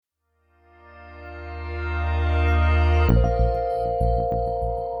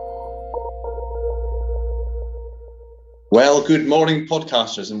Well, good morning,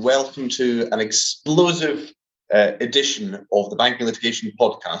 podcasters, and welcome to an explosive edition of the Banking Litigation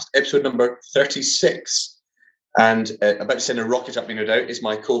Podcast, episode number 36. And about to send a rocket up me, no doubt, is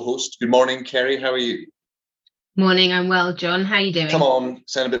my co-host. Good morning, Kerry. How are you? Morning, I'm well, John. How are you doing? Come on,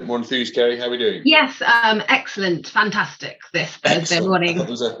 sound a bit more enthused, Kerry. How are we doing? Yes, excellent, fantastic this Thursday morning. I thought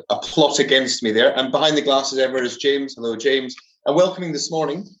there was a plot against me there. And behind the glass as ever is James. Hello, James. And welcoming this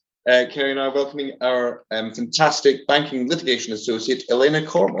morning, Kerry and I are welcoming our fantastic banking litigation associate, Elena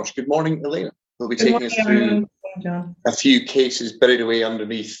Cormosh. Good morning, Elena. We'll be taking us through a few cases buried away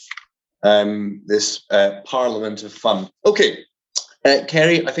underneath this Parliament of fun. Okay,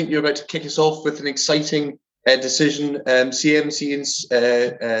 Kerry, I think you're about to kick us off with an exciting decision, CMC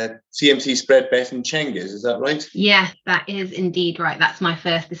spread bet and Cengiz, is that right? Yes, that is indeed right. That's my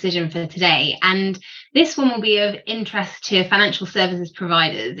first decision for today. And this one will be of interest to financial services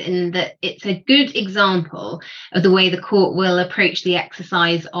providers in that it's a good example of the way the court will approach the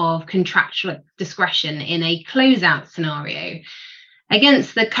exercise of contractual discretion in a closeout scenario.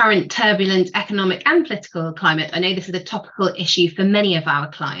 Against the current turbulent economic and political climate, I know this is a topical issue for many of our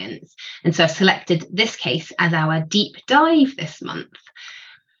clients, and so I've selected this case as our deep dive this month.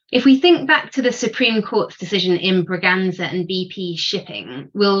 If we think back to the Supreme Court's decision in Braganza and BP Shipping,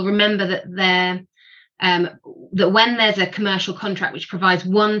 we'll remember that when there's a commercial contract which provides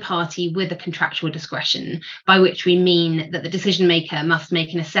one party with a contractual discretion, by which we mean that the decision maker must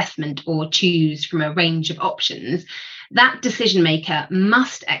make an assessment or choose from a range of options, that decision maker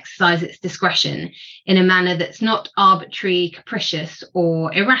must exercise its discretion in a manner that's not arbitrary, capricious,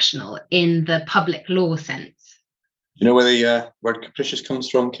 or irrational in the public law sense. You know where the word capricious comes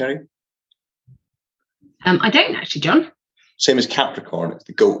from, Kerry? I don't actually, John. Same as Capricorn, it's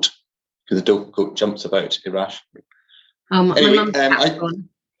the goat, because the goat jumps about irrationally. Anyway,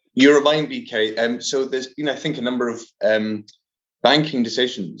 you remind me, Kerry, so there's been, I think, a number of banking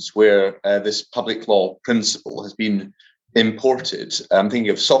decisions where this public law principle has been imported. I'm thinking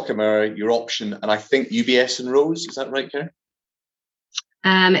of Socamer, Euroption, and I think UBS and Rose. Is that right, Kerry?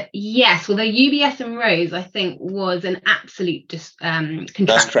 Yes, although UBS and Rose, I think, was an absolute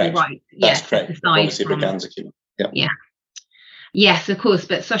contractual right. That's correct. Obviously, Braganza came. Yeah. Yes, of course,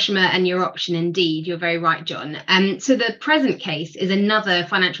 but Socamer and Euroption, indeed, you're very right, John. So the present case is another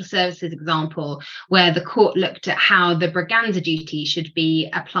financial services example where the court looked at how the Braganza duty should be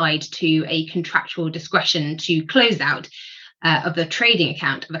applied to a contractual discretion to close out of the trading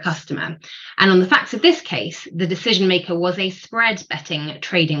account of a customer. And on the facts of this case, the decision maker was a spread betting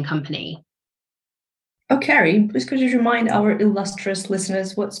trading company. Oh, Kerry, please could you remind our illustrious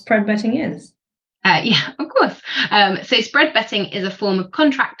listeners what spread betting is? Yeah, of course. So spread betting is a form of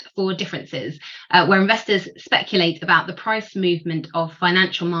contract for differences where investors speculate about the price movement of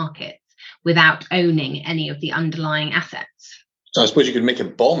financial markets without owning any of the underlying assets. So I suppose you could make a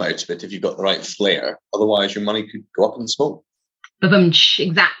bomb out of it if you've got the right flair. Otherwise, your money could go up in smoke.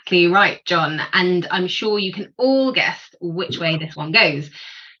 Exactly right, John. And I'm sure you can all guess which way this one goes.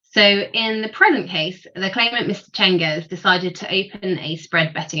 So in the present case, the claimant, Mr. Cengiz, decided to open a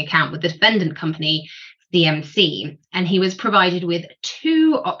spread betting account with the defendant company, CMC, and he was provided with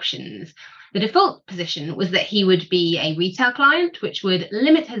two options. The default position was that he would be a retail client, which would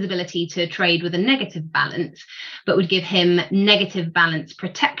limit his ability to trade with a negative balance, but would give him negative balance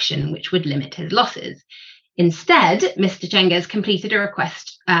protection, which would limit his losses. Instead, Mr. Cengiz completed a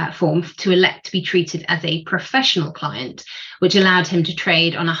request form to elect to be treated as a professional client, which allowed him to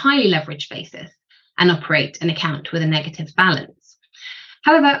trade on a highly leveraged basis and operate an account with a negative balance.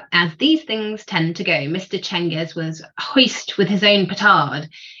 However, as these things tend to go, Mr. Cengiz was hoist with his own petard.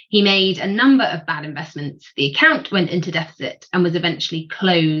 He made a number of bad investments. The account went into deficit and was eventually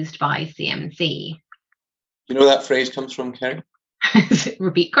closed by CMC. You know where that phrase comes from, Kerry?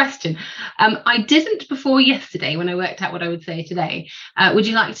 Repeat question. I didn't before yesterday when I worked out what I would say today. Would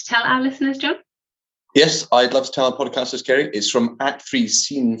you like to tell our listeners, John? Yes, I'd love to tell our podcasters, Kerry. It's from Act 3,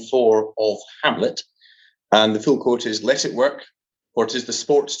 Scene 4 of Hamlet. And the full quote is, "Let it work, for it is the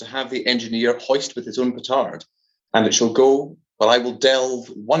sport to have the engineer hoist with his own petard, and it shall go, but I will delve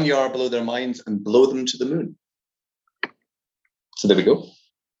 1 yard below their minds and blow them to the moon." So there we go.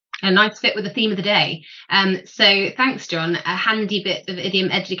 A nice fit with the theme of the day. So thanks, John. A handy bit of idiom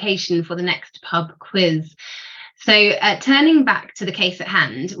education for the next pub quiz. So turning back to the case at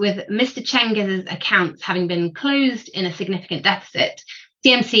hand, with Mr. Cengiz's accounts having been closed in a significant deficit,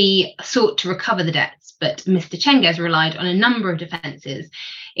 CMC sought to recover the debts, but Mr. Cengiz relied on a number of defences,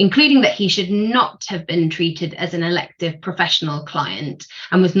 including that he should not have been treated as an elective professional client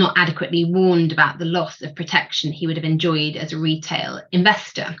and was not adequately warned about the loss of protection he would have enjoyed as a retail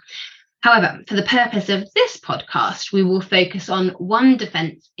investor. However, for the purpose of this podcast, we will focus on one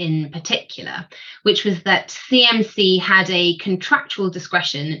defence in particular, which was that CMC had a contractual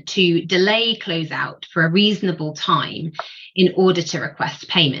discretion to delay closeout for a reasonable time in order to request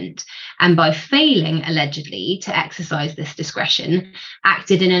payment, and by failing, allegedly, to exercise this discretion,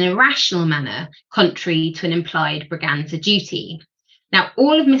 acted in an irrational manner, contrary to an implied Braganza duty. Now,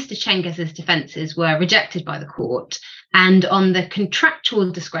 all of Mr. Cengiz's defences were rejected by the court, and on the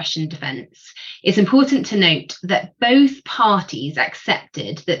contractual discretion defence, it's important to note that both parties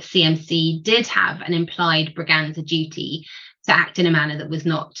accepted that CMC did have an implied Braganza duty to act in a manner that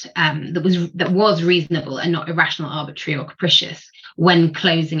was reasonable and not irrational, arbitrary, or capricious when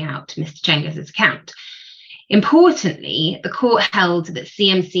closing out Mr. Cengiz's account. Importantly, the court held that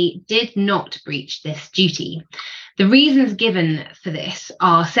CMC did not breach this duty. The reasons given for this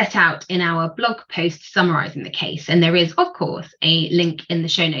are set out in our blog post summarising the case, and there is, of course, a link in the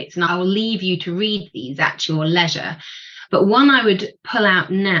show notes, and I will leave you to read these at your leisure. But one I would pull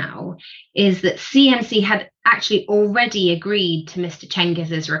out now is that CMC had actually already agreed to Mr.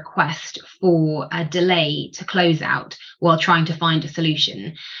 Cengiz's request for a delay to close out while trying to find a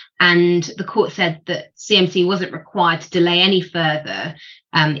solution. And the court said that CMC wasn't required to delay any further,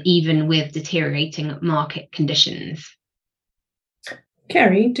 even with deteriorating market conditions.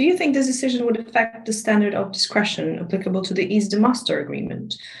 Kerry, do you think this decision would affect the standard of discretion applicable to the Ease the Master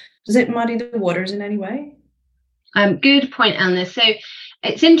agreement? Does it muddy the waters in any way? Good point, Eleanor. So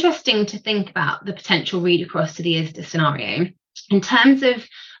it's interesting to think about the potential read across to the ISDA scenario. In terms of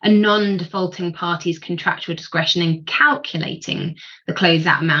a non-defaulting party's contractual discretion in calculating the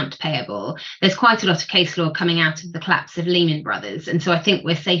closeout amount payable, there's quite a lot of case law coming out of the collapse of Lehman Brothers, and so I think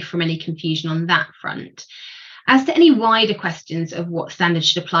we're safe from any confusion on that front. As to any wider questions of what standards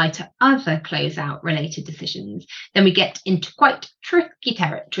should apply to other closeout related decisions, then we get into quite tricky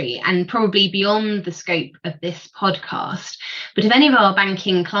territory and probably beyond the scope of this podcast. But if any of our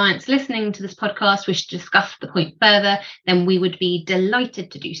banking clients listening to this podcast wish to discuss the point further, then we would be delighted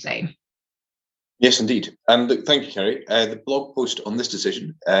to do so. Yes, indeed. Look, thank you, Kerry. The blog post on this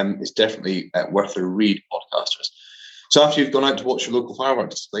decision is definitely worth a read, podcasters. So after you've gone out to watch your local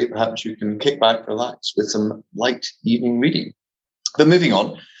fireworks display, perhaps you can kick back, relax with some light evening reading. But moving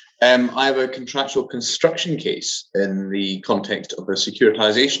on, I have a contractual construction case in the context of a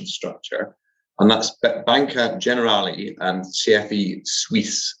securitisation structure, and that's Banca Generali and CFE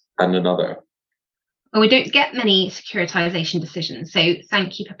Suisse and another. Well, we don't get many securitisation decisions, so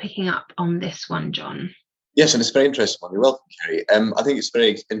thank you for picking up on this one, John. Yes, and it's a very interesting one. You're welcome, Kerry. I think it's a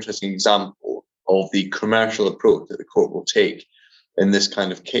very interesting example of the commercial approach that the court will take in this kind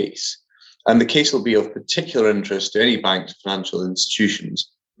of case. And the case will be of particular interest to any banks, financial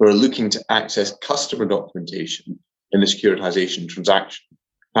institutions who are looking to access customer documentation in a securitisation transaction.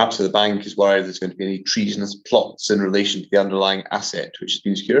 Perhaps the bank is worried there's going to be any treasonous plots in relation to the underlying asset which has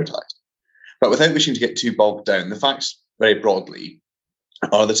been securitised. But without wishing to get too bogged down, the facts very broadly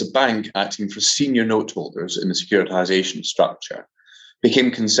are that a bank acting for senior note holders in a securitisation structure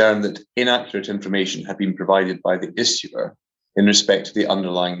became concerned that inaccurate information had been provided by the issuer in respect to the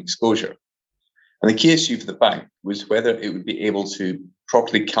underlying exposure. And the key issue for the bank was whether it would be able to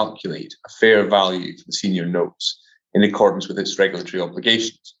properly calculate a fair value for the senior notes in accordance with its regulatory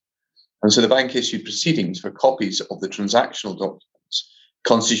obligations. And so the bank issued proceedings for copies of the transactional documents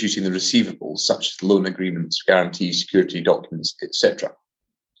constituting the receivables, such as loan agreements, guarantees, security documents, etc.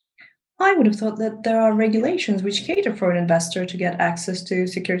 I would have thought that there are regulations which cater for an investor to get access to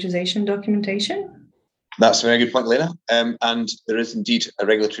securitization documentation. That's a very good point, Lena. And there is indeed a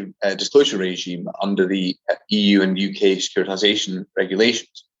regulatory disclosure regime under the EU and UK securitization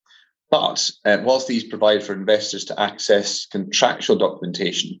regulations. But whilst these provide for investors to access contractual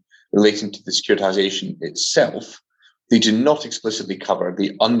documentation relating to the securitization itself, they do not explicitly cover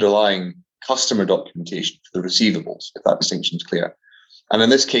the underlying customer documentation for the receivables, if that distinction is clear. And in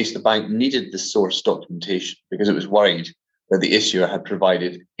this case, the bank needed the source documentation because it was worried that the issuer had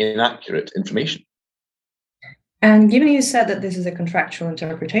provided inaccurate information. And given you said that this is a contractual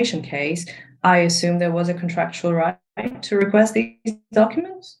interpretation case, I assume there was a contractual right to request these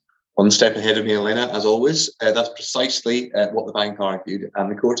documents? One step ahead of me, Elena, as always. That's precisely what the bank argued, and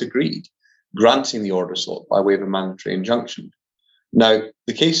the court agreed, granting the order sought by way of a mandatory injunction. Now,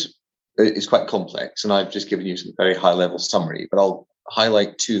 the case is quite complex, and I've just given you some very high-level summary, but I'll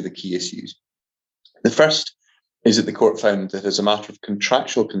highlight two of the key issues. The first is that the court found that as a matter of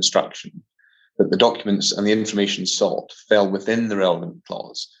contractual construction, that the documents and the information sought fell within the relevant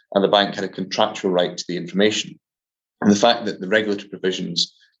clause, and the bank had a contractual right to the information. And the fact that the regulatory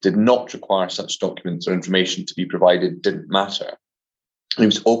provisions did not require such documents or information to be provided didn't matter. and he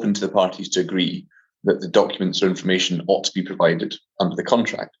was open to the parties to agree that the documents or information ought to be provided under the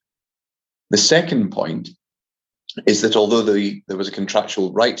contract. The second point is that although there was a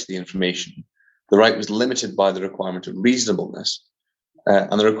contractual right to the information, the right was limited by the requirement of reasonableness,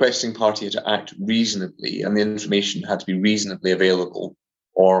 and the requesting party had to act reasonably, and the information had to be reasonably available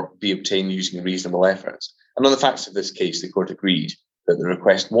or be obtained using reasonable efforts. And on the facts of this case, the court agreed that the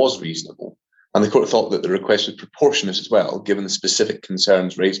request was reasonable, and the court thought that the request was proportionate as well, given the specific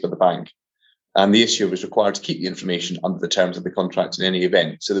concerns raised by the bank. And the issuer was required to keep the information under the terms of the contract in any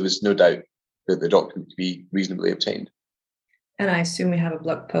event, so there was no doubt that the document could be reasonably obtained. And I assume we have a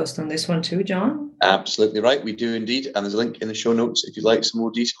blog post on this one too, John? Absolutely right, we do indeed, and there's a link in the show notes if you'd like some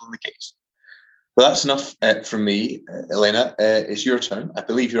more detail on the case. Well, that's enough from me. Elena, it's your turn. I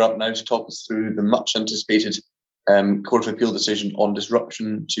believe you're up now to talk us through the much anticipated Court of Appeal decision on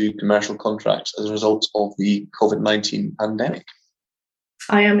disruption to commercial contracts as a result of the COVID-19 pandemic.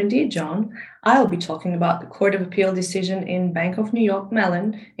 I am indeed, John. I'll be talking about the Court of Appeal decision in Bank of New York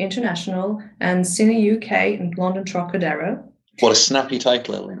Mellon International and Cine UK in London Trocadero. What a snappy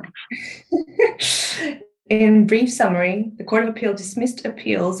title, Elena. In brief summary, the Court of Appeal dismissed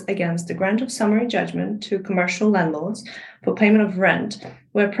appeals against the grant of summary judgment to commercial landlords for payment of rent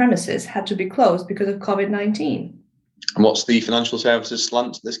where premises had to be closed because of COVID-19. And what's the financial services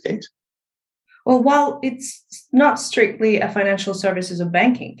slant in this case? Well, while it's not strictly a financial services or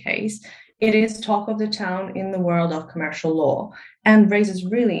banking case, it is talk of the town in the world of commercial law and raises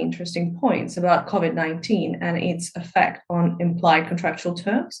really interesting points about COVID-19 and its effect on implied contractual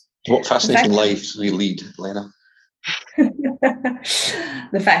terms. What fascinating lives we lead, Elena.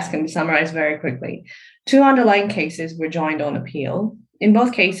 The facts can be summarized very quickly. Two underlying cases were joined on appeal. In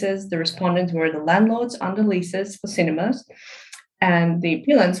both cases, the respondents were the landlords under leases for cinemas, and the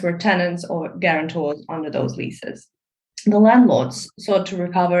appellants were tenants or guarantors under those leases. The landlords sought to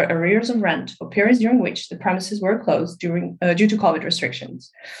recover arrears of rent for periods during which the premises were closed due to COVID restrictions.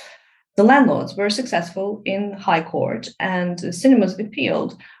 The landlords were successful in High Court, and the cinemas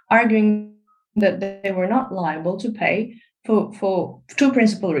appealed, arguing that they were not liable to pay for two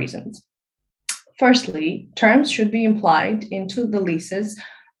principal reasons. Firstly, terms should be implied into the leases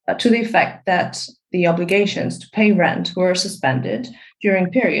to the effect that the obligations to pay rent were suspended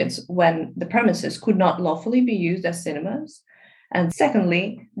during periods when the premises could not lawfully be used as cinemas. And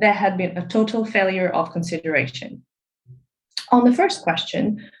secondly, there had been a total failure of consideration. On the first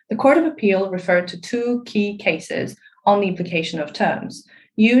question, the Court of Appeal referred to two key cases on the implication of terms,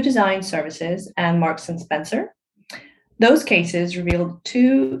 U Design Services and Marks & Spencer. Those cases revealed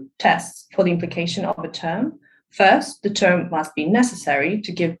two tests for the implication of a term. First, the term must be necessary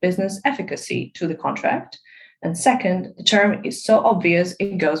to give business efficacy to the contract. And second, the term is so obvious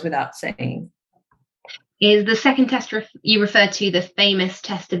it goes without saying. Is the second test you refer to the famous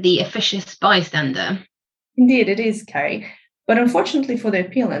test of the officious bystander? Indeed, it is, Carrie. But unfortunately for the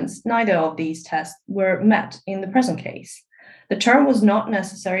appellants, neither of these tests were met in the present case. The term was not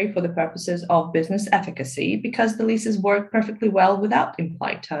necessary for the purposes of business efficacy because the leases worked perfectly well without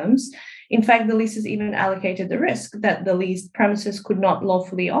implied terms. In fact, the leases even allocated the risk that the leased premises could not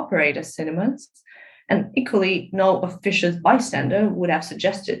lawfully operate as cinemas. And equally, no officious bystander would have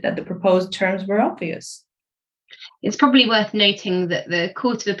suggested that the proposed terms were obvious. It's probably worth noting that the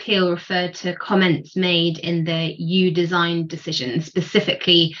Court of Appeal referred to comments made in the U Design decision,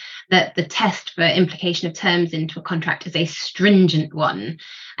 specifically that the test for implication of terms into a contract is a stringent one.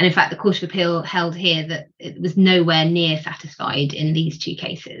 And in fact, the Court of Appeal held here that it was nowhere near satisfied in these two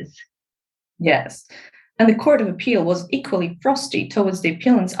cases. Yes. And the Court of Appeal was equally frosty towards the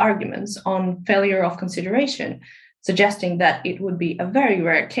appellant's arguments on failure of consideration, suggesting that it would be a very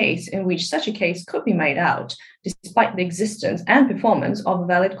rare case in which such a case could be made out, despite the existence and performance of a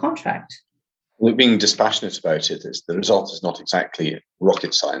valid contract. Well, being dispassionate about it, the result is not exactly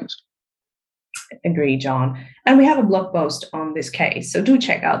rocket science. Agree, John. And we have a blog post on this case, so do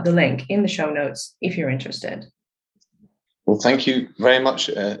check out the link in the show notes if you're interested. Well, thank you very much,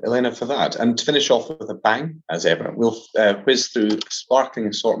 Elena, for that. And to finish off with a bang, as ever, we'll whiz through a sparkling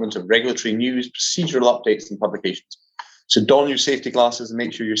assortment of regulatory news, procedural updates and publications. So don your safety glasses and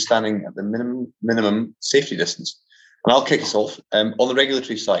make sure you're standing at the minimum safety distance. And I'll kick us off. On the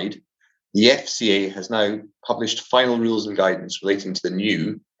regulatory side, the FCA has now published final rules and guidance relating to the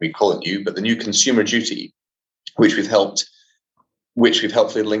new, we call it new, but the new consumer duty, which we've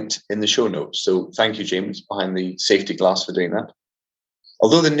helpfully linked in the show notes. So thank you, James, behind the safety glass, for doing that.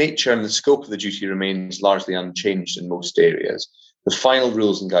 Although the nature and the scope of the duty remains largely unchanged in most areas, the final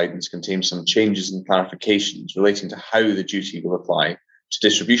rules and guidance contain some changes and clarifications relating to how the duty will apply to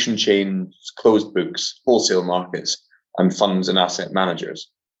distribution chains, closed books, wholesale markets, and funds and asset managers.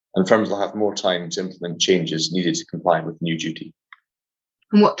 And firms will have more time to implement changes needed to comply with the new duty.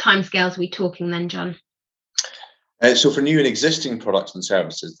 And what timescales are we talking then, John? So for new and existing products and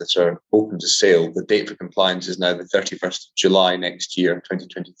services that are open to sale, the date for compliance is now the 31st of July next year,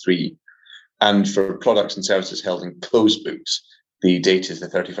 2023. And for products and services held in closed books, the date is the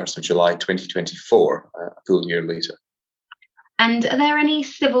 31st of July, 2024, a full year later. And are there any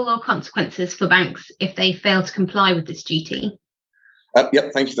civil law consequences for banks if they fail to comply with this duty?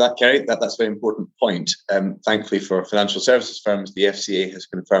 Yep, thank you for that, Kerry. That's a very important point. Thankfully for financial services firms, the FCA has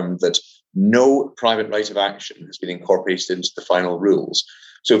confirmed that no private right of action has been incorporated into the final rules.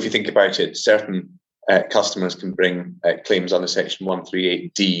 So if you think about it, certain customers can bring claims under Section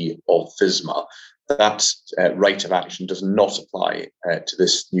 138D of FSMA. That right of action does not apply to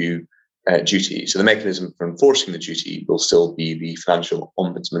this new duty. So the mechanism for enforcing the duty will still be the Financial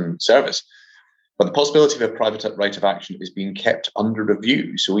Ombudsman Service. But the possibility of a private right of action is being kept under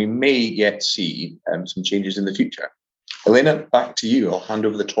review. So we may yet see some changes in the future. Elena, back to you. I'll hand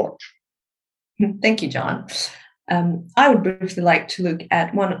over the torch. Thank you, John. I would briefly like to look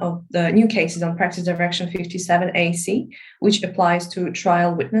at one of the new cases on Practice Direction 57AC, which applies to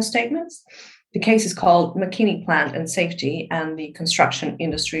trial witness statements. The case is called McKinney Plant and Safety and the Construction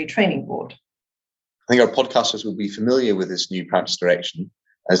Industry Training Board. I think our podcasters will be familiar with this new practice direction,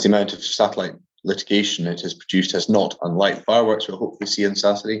 as the amount of satellite litigation it has produced has not, unlike fireworks we'll hopefully see on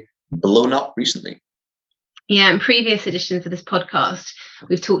Saturday, blown up recently. Yeah, in previous editions of this podcast,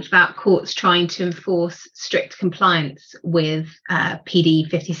 we've talked about courts trying to enforce strict compliance with PD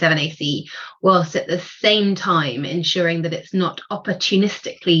 57AC, whilst at the same time ensuring that it's not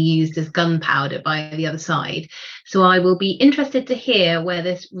opportunistically used as gunpowder by the other side. So I will be interested to hear where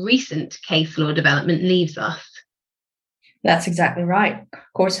this recent case law development leaves us. That's exactly right.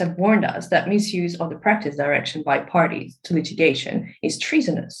 Courts have warned us that misuse of the practice direction by parties to litigation is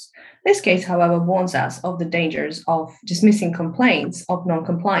treasonous. This case, however, warns us of the dangers of dismissing complaints of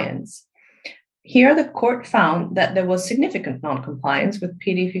non-compliance. Here, the court found that there was significant non-compliance with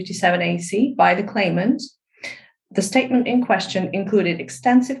PD 57AC by the claimant. The statement in question included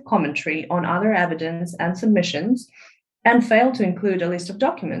extensive commentary on other evidence and submissions and failed to include a list of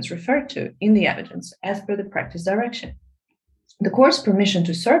documents referred to in the evidence as per the practice direction. The court's permission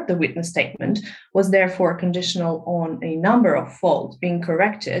to serve the witness statement was therefore conditional on a number of faults being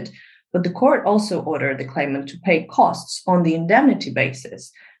corrected, but the court also ordered the claimant to pay costs on the indemnity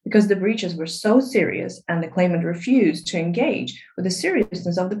basis because the breaches were so serious and the claimant refused to engage with the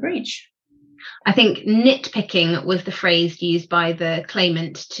seriousness of the breach. I think nitpicking was the phrase used by the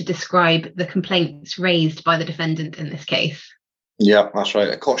claimant to describe the complaints raised by the defendant in this case. Yeah, that's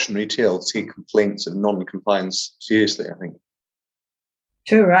right. A cautionary tale to take complaints of non-compliance seriously, I think.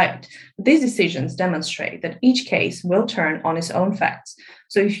 True, right. These decisions demonstrate that each case will turn on its own facts.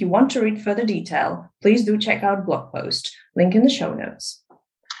 So if you want to read further detail, please do check out blog post, link in the show notes.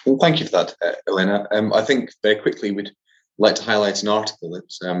 Well, thank you for that, Elena. I think very quickly we'd like to highlight an article that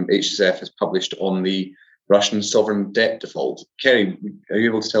HSF has published on the Russian sovereign debt default. Kerry, are you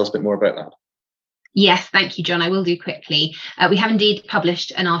able to tell us a bit more about that? Yes, thank you, John. I will do quickly. We have indeed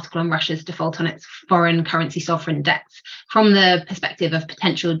published an article on Russia's default on its foreign currency sovereign debts from the perspective of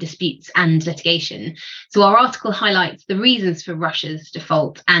potential disputes and litigation. So our article highlights the reasons for Russia's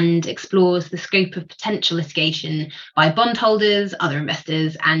default and explores the scope of potential litigation by bondholders, other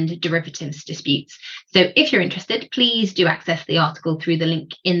investors, and derivatives disputes. So if you're interested, please do access the article through the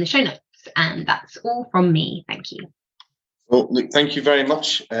link in the show notes. And that's all from me. Thank you. Well, look, thank you very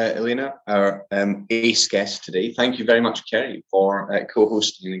much, Elena, our ace guest today. Thank you very much, Kerry, for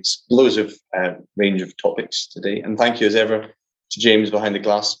co-hosting an explosive range of topics today. And thank you, as ever, to James behind the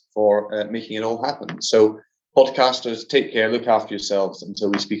glass for making it all happen. So, podcasters, take care, look after yourselves until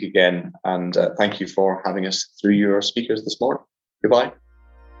we speak again. And thank you for having us through your speakers this morning. Goodbye.